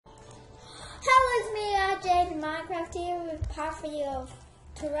Jade Minecraft here with part 3 of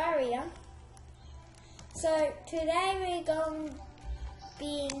Terraria. So today we're going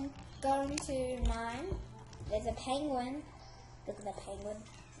to mine. There's a penguin. Look at the penguin.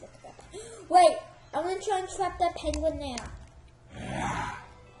 Look at that. Wait, I'm gonna try and trap that penguin now.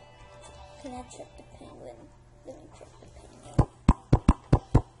 Can I trap the penguin? Let me trap the penguin.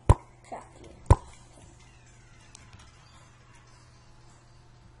 Trap you.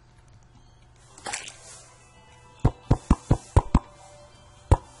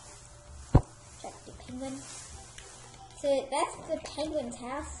 So that's the penguin's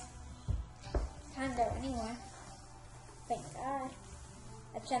house. Can't go anywhere. Thank God.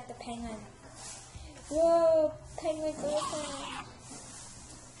 I trapped the penguin. Whoa, penguin's awesome.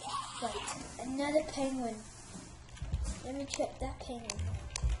 Wait, another penguin. Let me trap that penguin.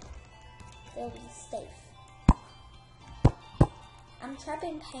 They'll be safe. I'm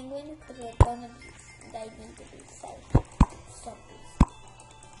trapping penguins because they need to be safe. Zombies.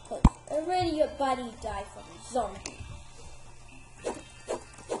 Already your buddy died from a zombie.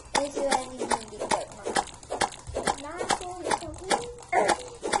 This is why you need to go home. Nice one, little bit.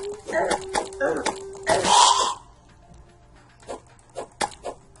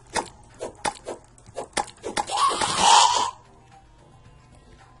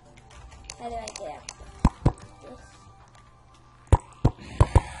 How do I get up?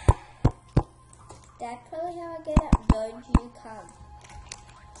 That's probably how I get up. Don't you come.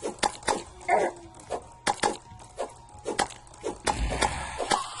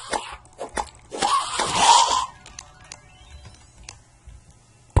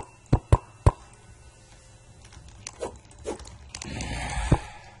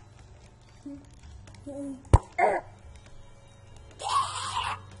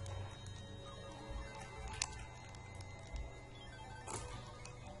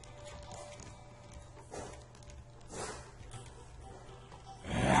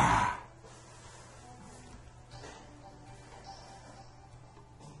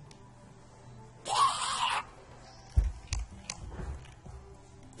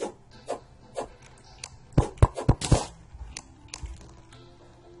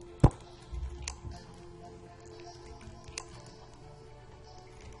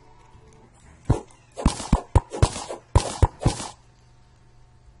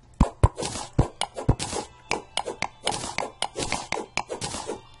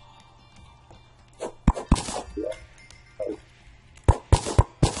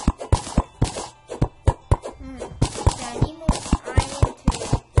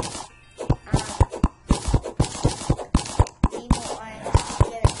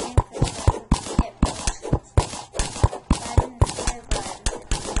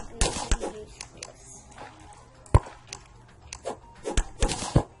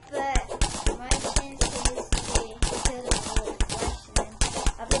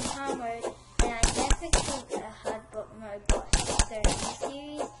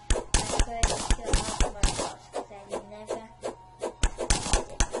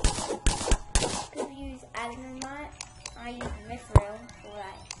 I use mithril for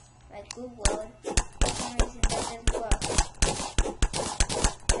like good wood. For some reason that doesn't work.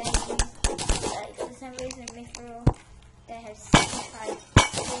 For some reason mithril that has 65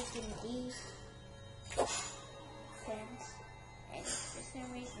 freaking defense, and for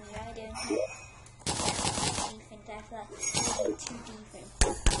some reason I don't have defense. I have like 2 defense.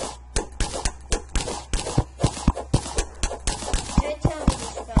 Don't tell me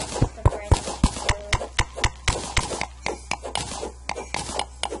this about the brand.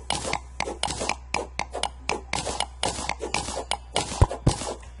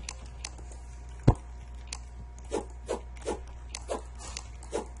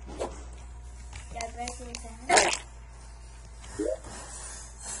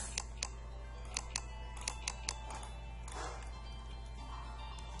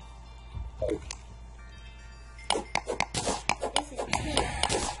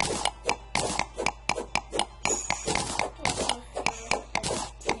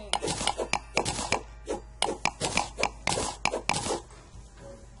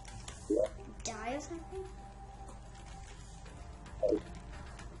 Die or something?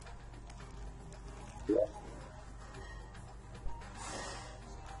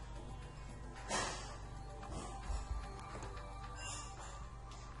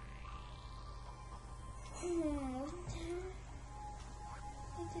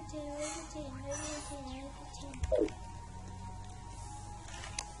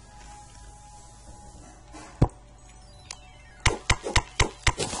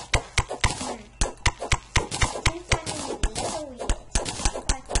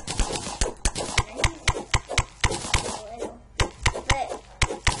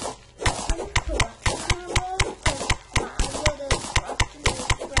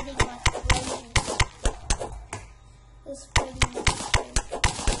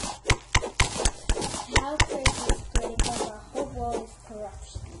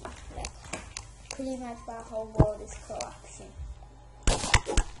 pretty much my whole world is corruption.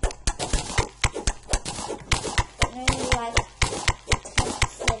 Only like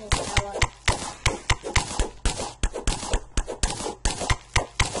 10% is our.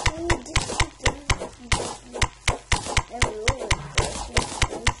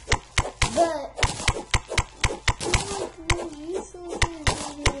 But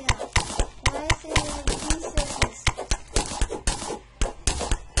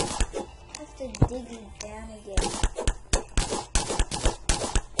digging down again.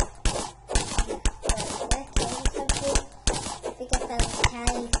 Wait, let's tell you something.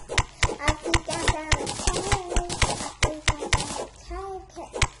 I think I found a cave. I think I found a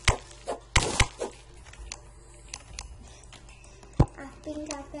cave. I think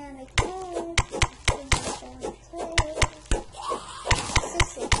I found a cave.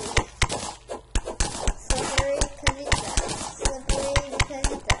 Slippery because it's grass. Slippery because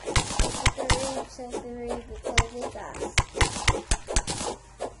it's grass. Slippery because it's grass.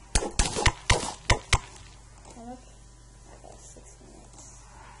 Okay, 6 minutes.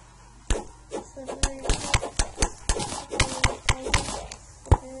 Slippery because it's grass.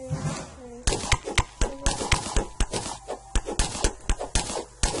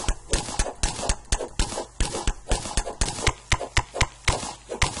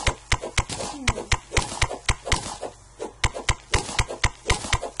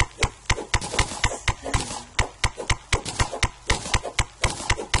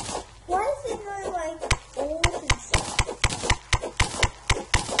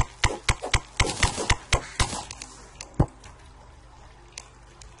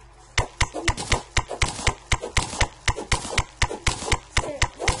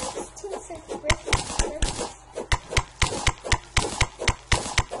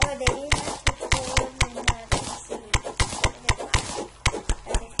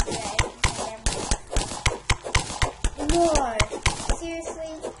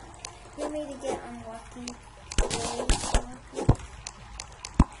 Seriously? You want me to get unlucky?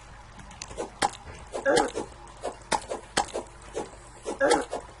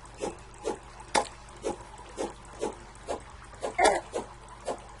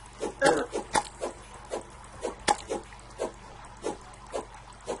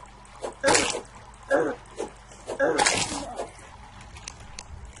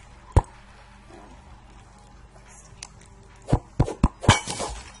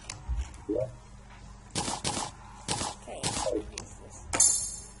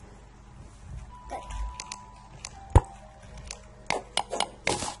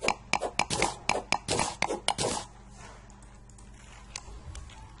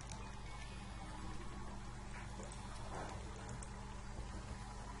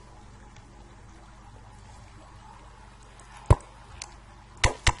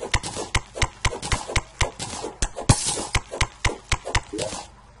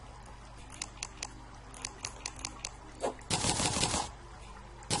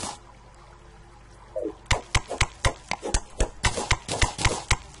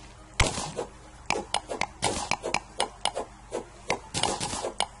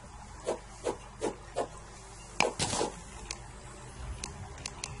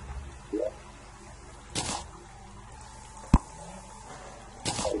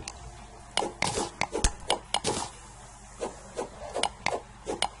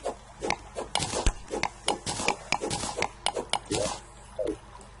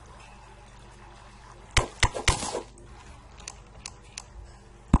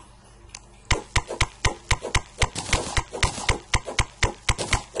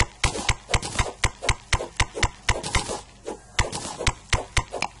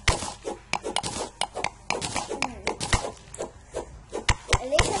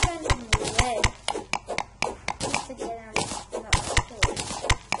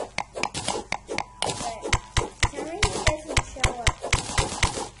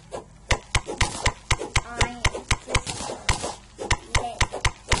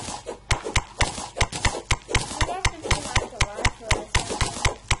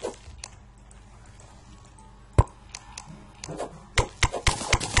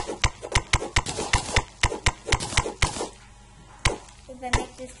 If I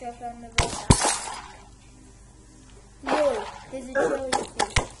make this drop on the road. Whoa, there's a jellyfish.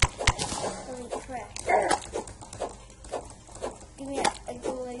 Holy crap. Give me a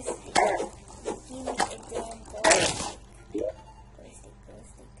glow stick. Give me a damn glow stick. Glow stick, glow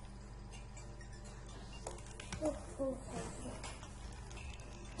stick.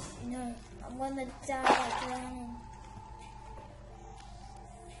 No, I'm gonna die by drowning.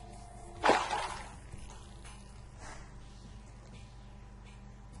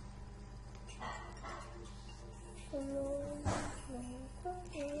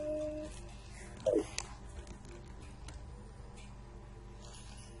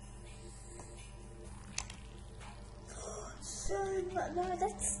 No,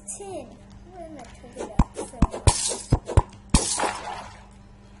 that's 10. Why am I triggered out so much?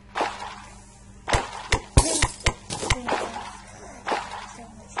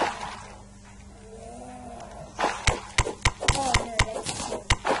 Oh no, that's 10.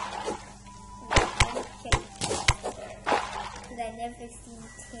 Because I never seen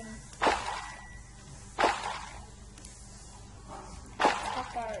 10. How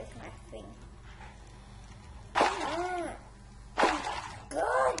far is my thing? Come on!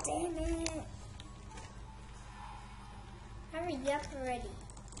 God damn it! Hurry up already.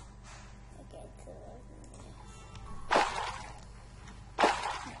 Okay, so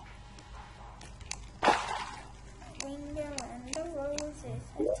window and the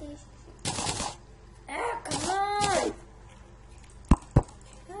roses. Ah, come on!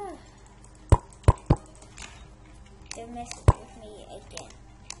 They messed with me again.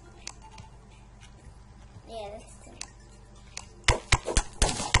 Yeah, that's it.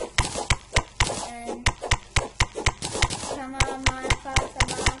 And come on, motherfucker,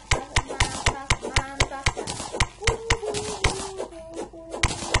 motherfucker, motherfucker, motherfucker.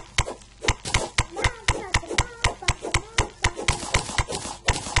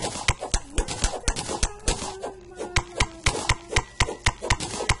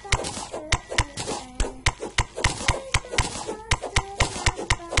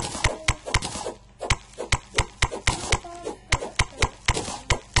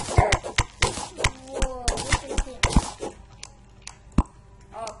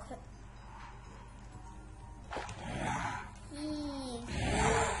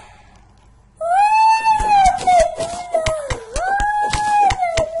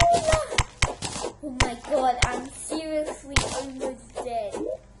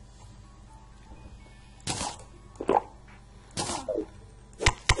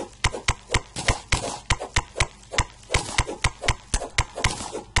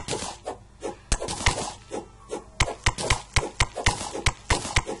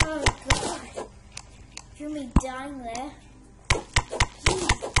 Dying there.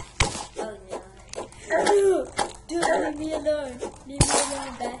 Oh no. Dude, leave me alone. Leave me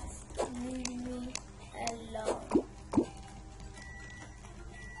alone, Beth. Leave me alone.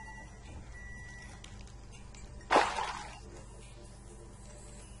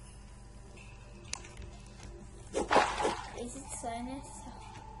 Is it sinus?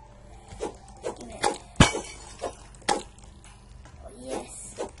 Give it. Oh yes.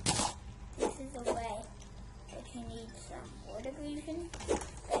 This is the way. If you need some water breathing,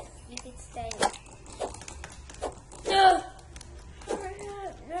 you could stay there. No!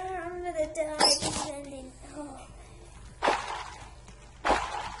 No, I'm gonna die descending. Oh.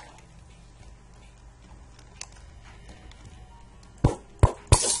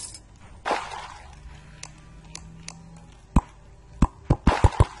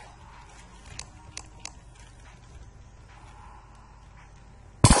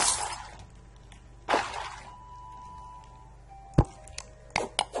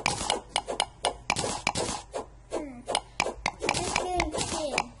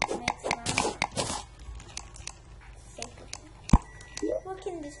 Look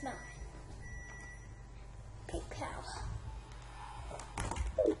in this map. PayPal.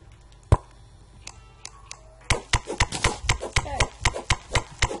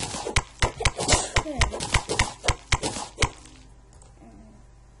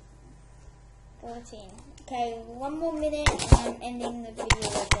 Okay, 1 more minute and I'm ending the video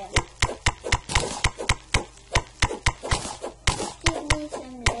again. Give me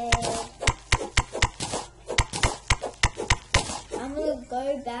some lead. I'm gonna go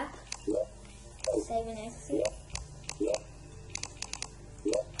back, save an exit,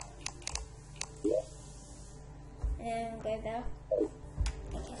 and then go back.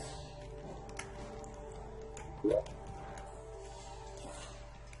 Okay.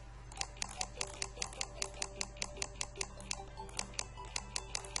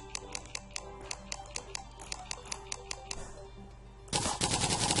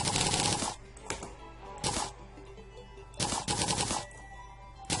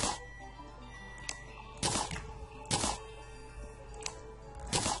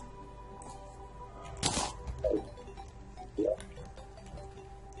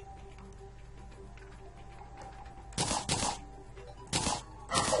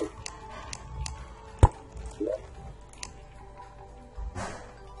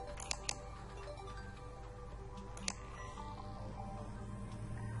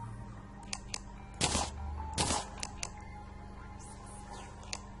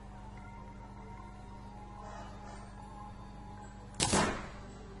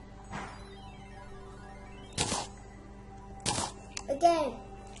 again.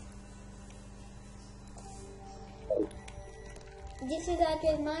 This is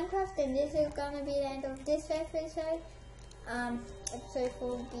Adrian Minecraft, and this is gonna be the end of this episode. Episode 4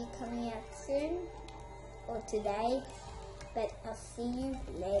 will be coming out soon, or today, but I'll see you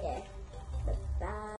later. Bye.